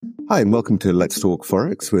Hi, and welcome to Let's Talk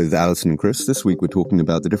Forex with Alison and Chris. This week we're talking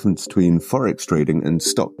about the difference between Forex trading and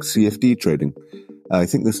stock CFD trading. I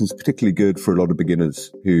think this is particularly good for a lot of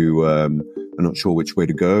beginners who are not sure which way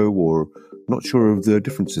to go or not sure of the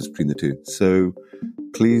differences between the two. So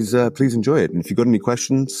please enjoy it. And if you've got any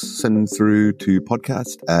questions, send them through to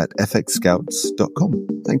podcast@fxscouts.com.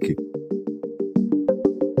 Thank you.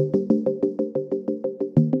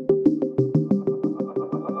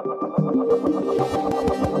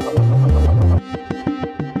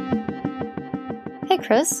 Hey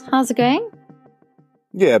Chris, how's it going?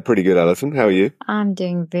 Yeah, pretty good, Alison. How are you? I'm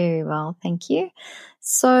doing very well, thank you.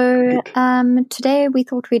 So today we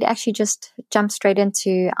thought we'd actually just jump straight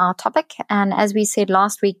into our topic. And as we said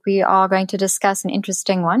last week, we are going to discuss an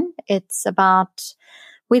interesting one. It's about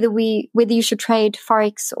whether you should trade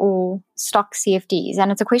Forex or stock CFDs. And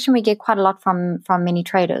it's a question we get quite a lot from many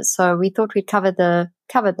traders. So we thought we'd cover the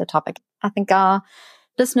topic. I think our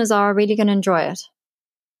listeners are really going to enjoy it.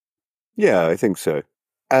 Yeah, I think so.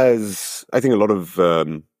 As I think a lot of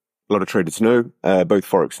traders know, both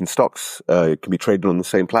Forex and stocks can be traded on the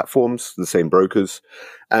same platforms, the same brokers,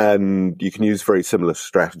 and you can use very similar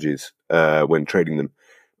strategies when trading them.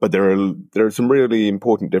 But there are some really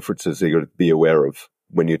important differences that you got to be aware of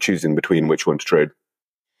when you're choosing between which one to trade.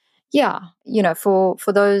 Yeah, for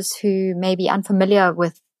those who may be unfamiliar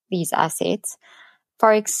with these assets,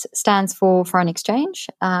 Forex stands for foreign exchange,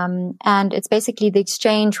 and it's basically the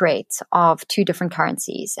exchange rates of two different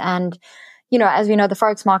currencies. And, as we know, the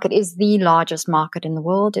Forex market is the largest market in the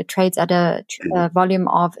world. It trades at a volume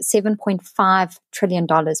of $7.5 trillion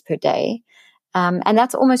per day. And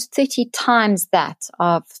that's almost 30 times that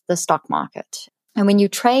of the stock market. And when you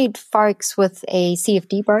trade Forex with a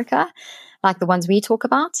CFD broker, like the ones we talk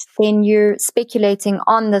about, then you're speculating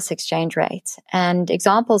on this exchange rate. And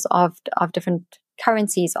examples of different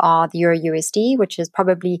currencies are the Euro USD, which is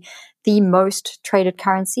probably the most traded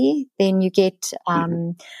currency. Then you get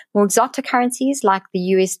more exotic currencies like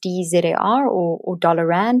the USD ZAR or dollar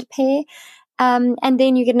rand pair. And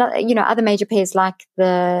then you get other major pairs like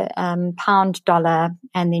the pound dollar,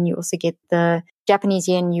 and then you also get the Japanese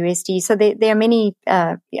yen USD. So there are many.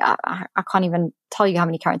 I can't even tell you how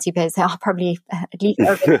many currency pairs there are. Probably at least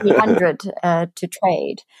over 300 to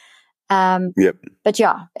trade. Yep. But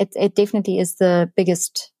yeah, it definitely is the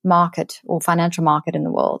biggest market or financial market in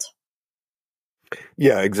the world.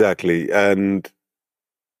 Yeah, exactly. And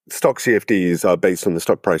stock CFDs are based on the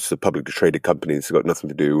stock prices of publicly traded companies. It's got nothing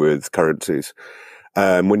to do with currencies.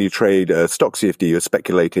 When you trade a stock CFD, you're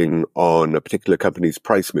speculating on a particular company's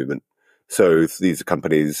price movement. So these are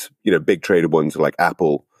companies, big traded ones like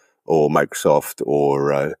Apple or Microsoft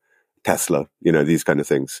or Tesla, these kind of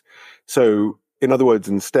things. So in other words,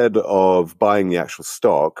 instead of buying the actual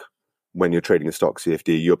stock when you're trading a stock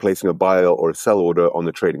CFD, you're placing a buy or a sell order on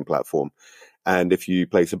the trading platform. And if you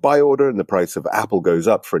place a buy order and the price of Apple goes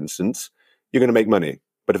up, for instance, you're going to make money.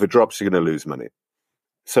 But if it drops, you're going to lose money.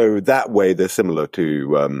 So that way, they're similar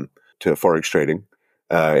to Forex trading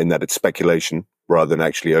in that it's speculation rather than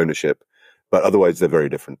actually ownership. But otherwise, they're very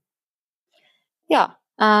different. Yeah.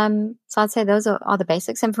 So I'd say those are the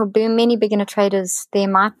basics. And for many beginner traders, there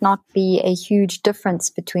might not be a huge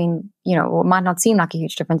difference between, or it might not seem like a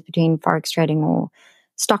huge difference between Forex trading or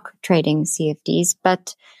stock trading CFDs.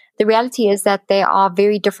 But the reality is that they are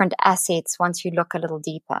very different assets once you look a little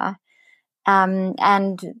deeper.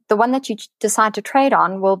 And the one that you decide to trade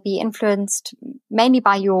on will be influenced mainly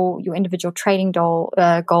by your individual trading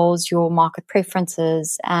goals, your market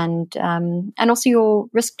preferences, and also your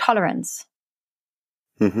risk tolerance.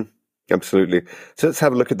 Mm-hmm. Absolutely. So let's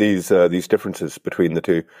have a look at these differences between the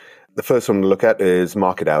two. The first one to look at is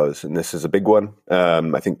market hours, and this is a big one.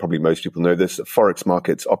 I think probably most people know this. Forex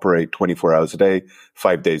markets operate 24 hours a day,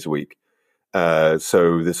 5 days a week.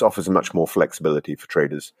 So this offers much more flexibility for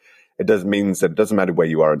traders. It means that it doesn't matter where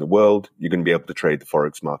you are in the world, you're going to be able to trade the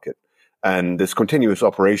Forex market. And this continuous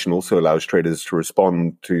operation also allows traders to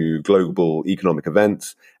respond to global economic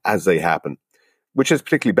events as they happen, which is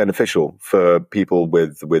particularly beneficial for people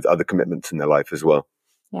with other commitments in their life as well.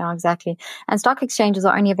 Yeah, exactly. And stock exchanges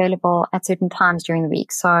are only available at certain times during the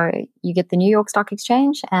week. So you get the New York Stock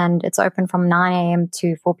Exchange, and it's open from 9 a.m.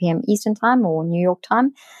 to 4 p.m. Eastern Time or New York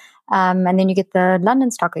time. And then you get the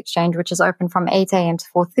London Stock Exchange, which is open from 8 a.m. to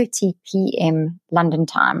 4:30 p.m. London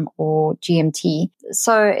time or GMT.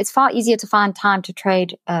 So it's far easier to find time to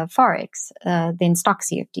trade Forex than stock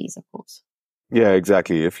CFDs, of course. Yeah,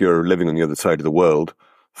 exactly. If you're living on the other side of the world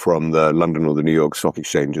from the London or the New York Stock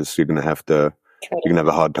Exchanges, you're going to have a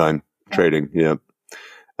hard time trading. Yeah.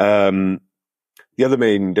 The other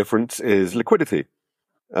main difference is liquidity.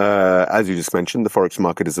 As you just mentioned, the Forex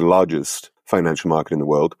market is the largest financial market in the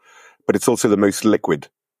world. but it's also the most liquid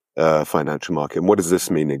financial market. And what does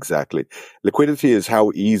this mean exactly? Liquidity is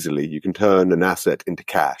how easily you can turn an asset into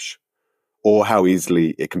cash, or how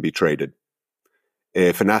easily it can be traded.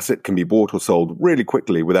 If an asset can be bought or sold really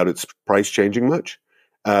quickly without its price changing much,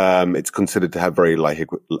 it's considered to have very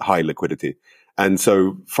high liquidity. And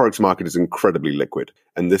so Forex market is incredibly liquid.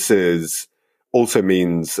 And this also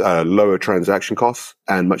means lower transaction costs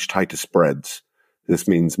and much tighter spreads. This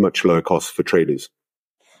means much lower costs for traders.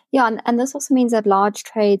 Yeah, and this also means that large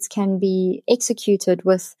trades can be executed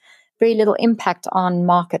with very little impact on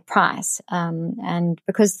market price. And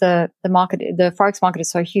because the Forex market is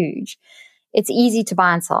so huge, it's easy to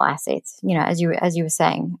buy and sell assets, as you were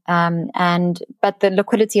saying. But the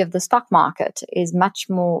liquidity of the stock market is much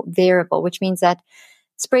more variable, which means that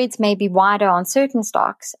spreads may be wider on certain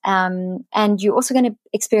stocks. And you're also going to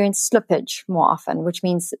experience slippage more often, which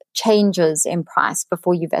means changes in price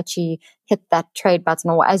before you've actually hit that trade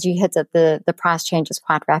button, or as you hit it, the price changes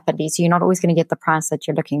quite rapidly. So you're not always going to get the price that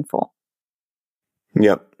you're looking for.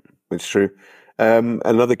 Yep, it's true.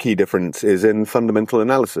 Another key difference is in fundamental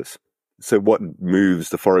analysis. So what moves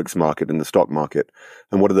the Forex market and the stock market?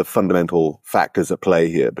 And what are the fundamental factors at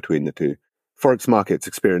play here between the two? Forex markets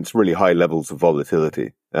experience really high levels of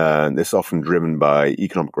volatility. And this is often driven by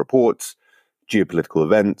economic reports, geopolitical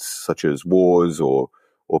events such as wars or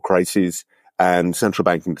crises, and central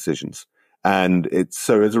banking decisions. And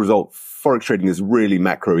so as a result, Forex trading is really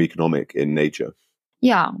macroeconomic in nature.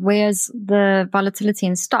 Yeah, whereas the volatility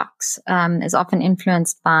in stocks is often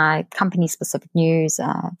influenced by company-specific news,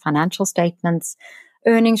 financial statements,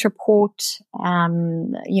 earnings report,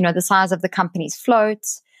 the size of the company's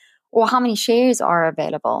floats, or how many shares are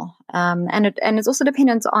available. And it's also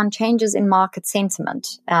dependent on changes in market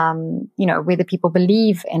sentiment, whether people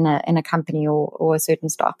believe in a company or a certain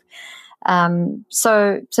stock.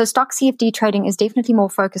 So stock CFD trading is definitely more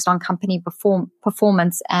focused on company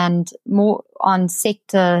performance and more on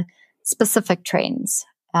sector specific trends,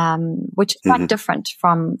 which is quite different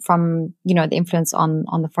from the influence on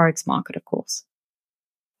the Forex market, of course.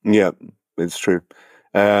 Yeah, it's true.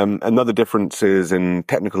 Another difference is in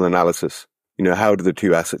technical analysis. How do the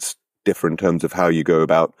two assets differ in terms of how you go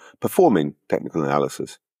about performing technical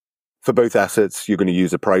analysis? For both assets, you're going to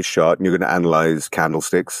use a price chart and you're going to analyze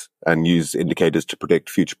candlesticks and use indicators to predict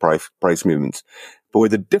future price movements. But where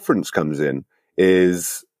the difference comes in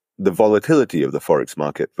is the volatility of the Forex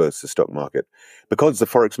market versus the stock market. Because the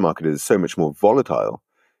Forex market is so much more volatile,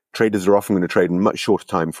 traders are often going to trade in much shorter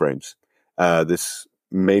time frames. This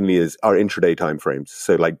mainly is our intraday time frames.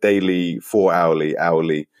 So like daily,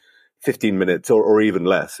 4-hourly, 15 minutes, or even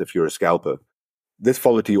less if you're a scalper. This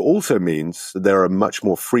volatility also means that there are much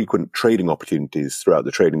more frequent trading opportunities throughout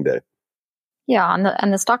the trading day. Yeah,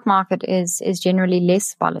 and the stock market is generally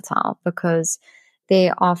less volatile because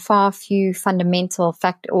there are far few fundamental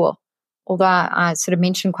factors. Although I sort of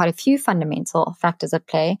mentioned quite a few fundamental factors at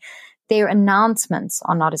play, their announcements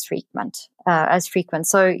are not as frequent.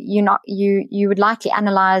 So you would likely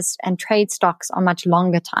analyze and trade stocks on much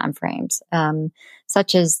longer time frames,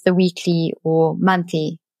 such as the weekly or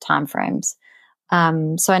monthly time frames.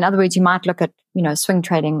 So in other words, you might look at, swing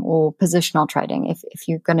trading or positional trading if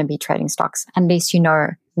you're going to be trading stocks, unless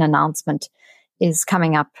an announcement is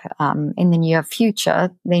coming up in the near future.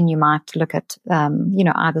 Then you might look at,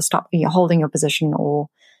 either holding your position or,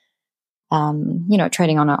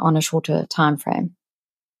 trading on a shorter time frame.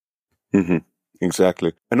 Mm-hmm.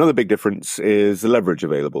 Exactly. Another big difference is the leverage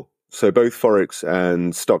available. So both Forex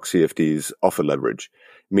and stock CFDs offer leverage,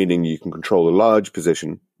 meaning you can control a large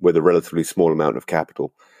position with a relatively small amount of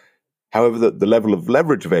capital. However, the level of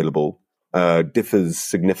leverage available differs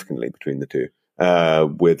significantly between the two,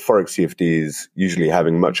 with Forex CFDs usually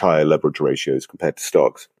having much higher leverage ratios compared to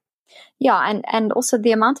stocks. Yeah, and also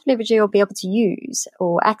the amount of leverage you'll be able to use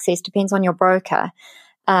or access depends on your broker.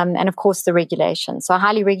 And of course, the regulation. So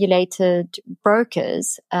highly regulated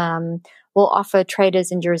brokers will offer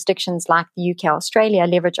traders in jurisdictions like the UK, Australia,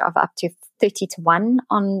 leverage of up to 30-1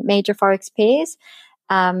 on major Forex pairs,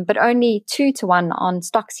 but only 2-1 on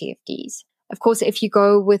stock CFDs. Of course, if you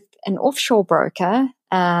go with an offshore broker,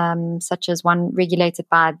 such as one regulated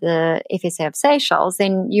by the FSA of Seychelles,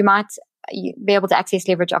 then you might be able to access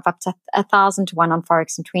leverage of up to 1,000-1 on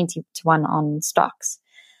Forex and 20-1 on stocks.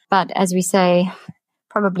 But as we say,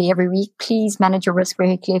 probably every week, please manage your risk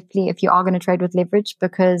very carefully if you are going to trade with leverage,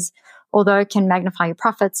 because although it can magnify your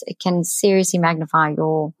profits, it can seriously magnify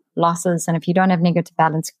your losses. And if you don't have negative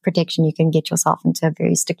balance protection, you can get yourself into a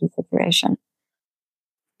very sticky situation.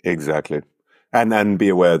 Exactly. And be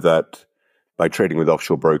aware that by trading with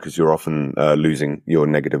offshore brokers, you're often losing your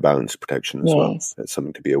negative balance protection as well. That's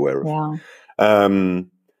something to be aware of. Yeah.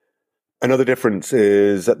 Another difference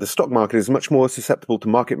is that the stock market is much more susceptible to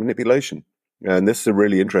market manipulation. And this is a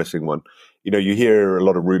really interesting one. You hear a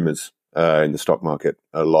lot of rumors in the stock market,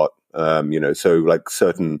 a lot. So like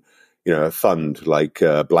certain, a fund like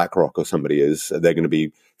BlackRock or somebody they're going to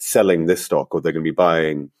be selling this stock or they're going to be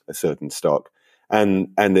buying a certain stock. And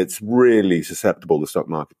it's really susceptible, the stock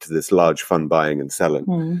market, to this large fund buying and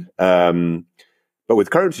selling. But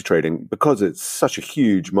with currency trading, because it's such a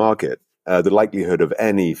huge market, the likelihood of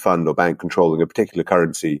any fund or bank controlling a particular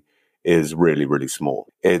currency is really, really small.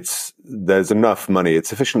 There's enough money, it's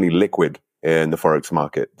sufficiently liquid in the Forex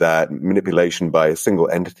market that manipulation by a single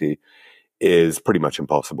entity is pretty much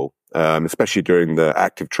impossible, especially during the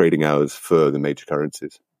active trading hours for the major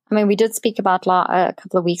currencies. I mean, we did speak about a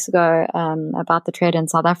couple of weeks ago about the trader in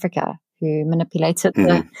South Africa who manipulated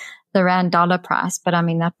the rand dollar price. But I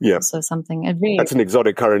mean, that's also something. That's an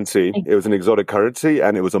exotic currency. It was an exotic currency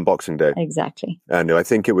and it was on Boxing Day. Exactly. And I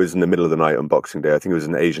think it was in the middle of the night on Boxing Day. I think it was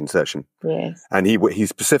an Asian session. Yes. And he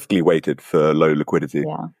specifically waited for low liquidity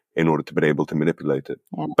in order to be able to manipulate it.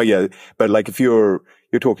 Yeah. But like if you're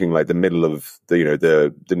talking like the middle of the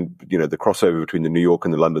crossover between the New York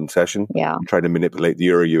and the London session, trying to manipulate the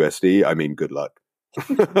Euro USD, I mean, good luck.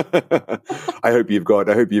 I hope you've got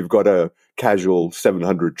a casual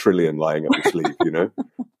 700 trillion lying up your sleeve,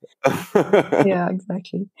 Yeah,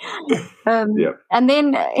 exactly. And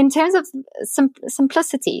then in terms of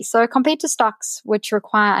simplicity, so compared to stocks, which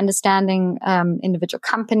require understanding individual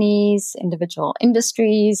companies, individual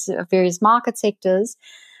industries, various market sectors,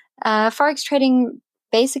 Forex trading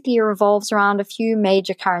basically revolves around a few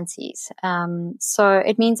major currencies. So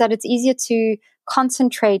it means that it's easier to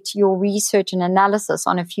concentrate your research and analysis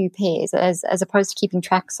on a few pairs as opposed to keeping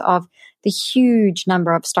tracks of the huge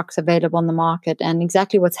number of stocks available in the market and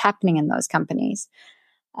exactly what's happening in those companies.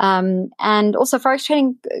 And also Forex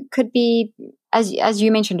trading could be, as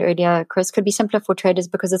you mentioned earlier, Chris, could be simpler for traders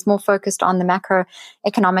because it's more focused on the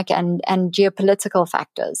macroeconomic and geopolitical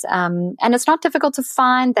factors. And it's not difficult to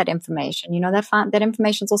find that information. That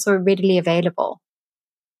information is also readily available.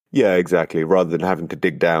 Yeah, exactly. Rather than having to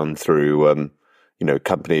dig down through,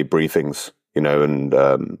 company briefings, and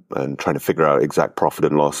trying to figure out exact profit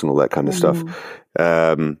and loss and all that kind of stuff.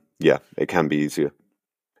 It can be easier.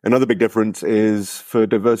 Another big difference is for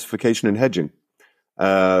diversification and hedging.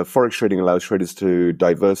 Forex trading allows traders to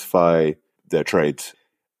diversify their trades.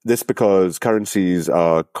 This because currencies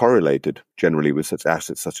are correlated generally with such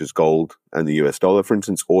assets such as gold and the US dollar, for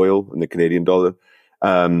instance, oil and the Canadian dollar.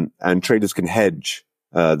 And traders can hedge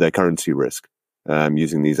their currency risk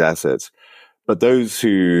using these assets. But those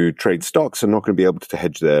who trade stocks are not going to be able to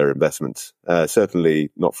hedge their investments,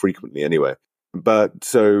 certainly not frequently anyway. But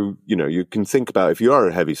so, you can think about, if you are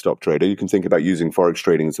a heavy stock trader, you can think about using Forex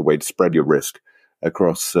trading as a way to spread your risk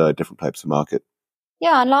across different types of market.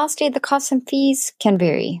 Yeah, and lastly, the costs and fees can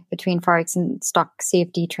vary between Forex and stock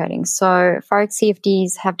CFD trading. So Forex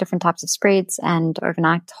CFDs have different types of spreads and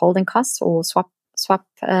overnight holding costs or swap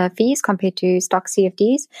fees compared to stock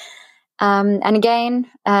CFDs. And again,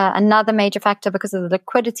 another major factor, because of the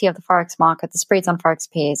liquidity of the Forex market, the spreads on Forex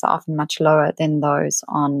pairs are often much lower than those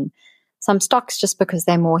on some stocks just because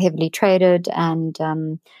they're more heavily traded and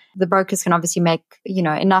the brokers can obviously make,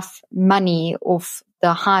 enough money off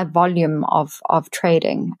the high volume of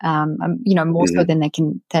trading, more so than they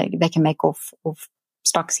can make off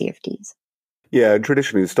stock CFDs. Yeah, and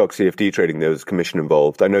traditionally in stock CFD trading, there was commission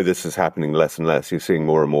involved. I know this is happening less and less. You're seeing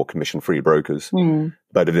more and more commission-free brokers,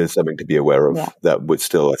 but it is something to be aware of that would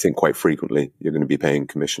still, I think, quite frequently, you're going to be paying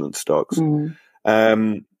commission on stocks.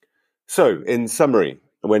 So in summary,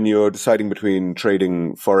 when you're deciding between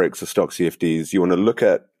trading Forex or stock CFDs, you want to look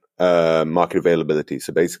at market availability.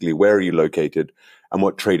 So basically, where are you located and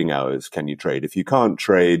what trading hours can you trade? If you can't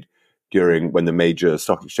trade during when the major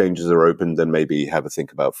stock exchanges are open, then maybe have a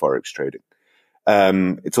think about Forex trading.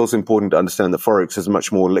 It's also important to understand that Forex is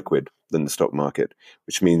much more liquid than the stock market,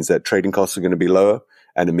 which means that trading costs are going to be lower,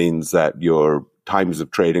 and it means that your times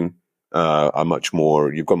of trading are much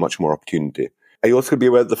more, you've got much more opportunity. You also got to be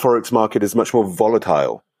aware that the Forex market is much more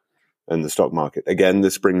volatile than the stock market. Again,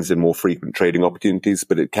 this brings in more frequent trading opportunities,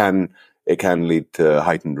 but it can lead to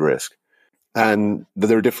heightened risk. And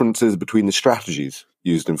there are differences between the strategies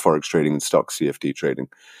used in Forex trading and stock CFD trading.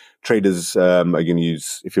 Traders are going to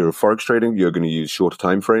use, if you're a Forex trading, you're going to use shorter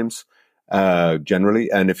time frames generally.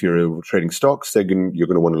 And if you're trading stocks, you're going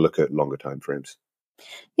to want to look at longer time frames.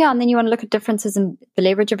 Yeah, and then you want to look at differences in the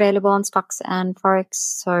leverage available on stocks and Forex.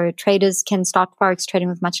 So traders can start Forex trading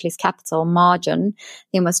with much less capital margin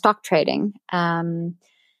than with stock trading.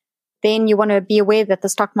 Then you want to be aware that the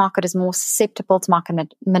stock market is more susceptible to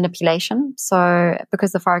market manipulation. So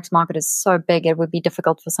because the Forex market is so big, it would be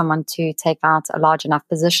difficult for someone to take out a large enough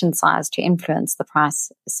position size to influence the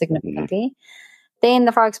price significantly. Then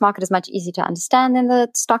the Forex market is much easier to understand than the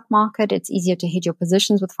stock market. It's easier to hedge your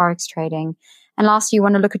positions with Forex trading. And lastly, you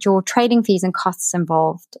want to look at your trading fees and costs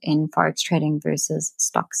involved in Forex trading versus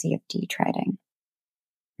stock CFD trading.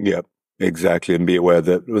 Yeah, exactly. And be aware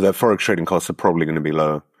that Forex trading costs are probably going to be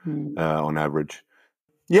lower on average.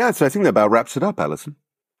 Yeah, so I think that about wraps it up, Alison.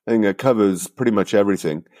 I think it covers pretty much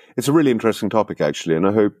everything. It's a really interesting topic, actually, and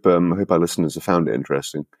I hope our listeners have found it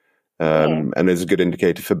interesting. And it's a good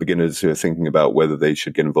indicator for beginners who are thinking about whether they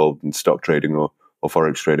should get involved in stock trading or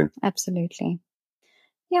Forex trading. Absolutely.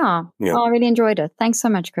 Yeah. Well, I really enjoyed it. Thanks so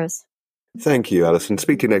much, Chris. Thank you, Alison.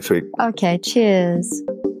 Speak to you next week. Okay, cheers.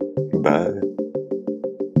 Bye.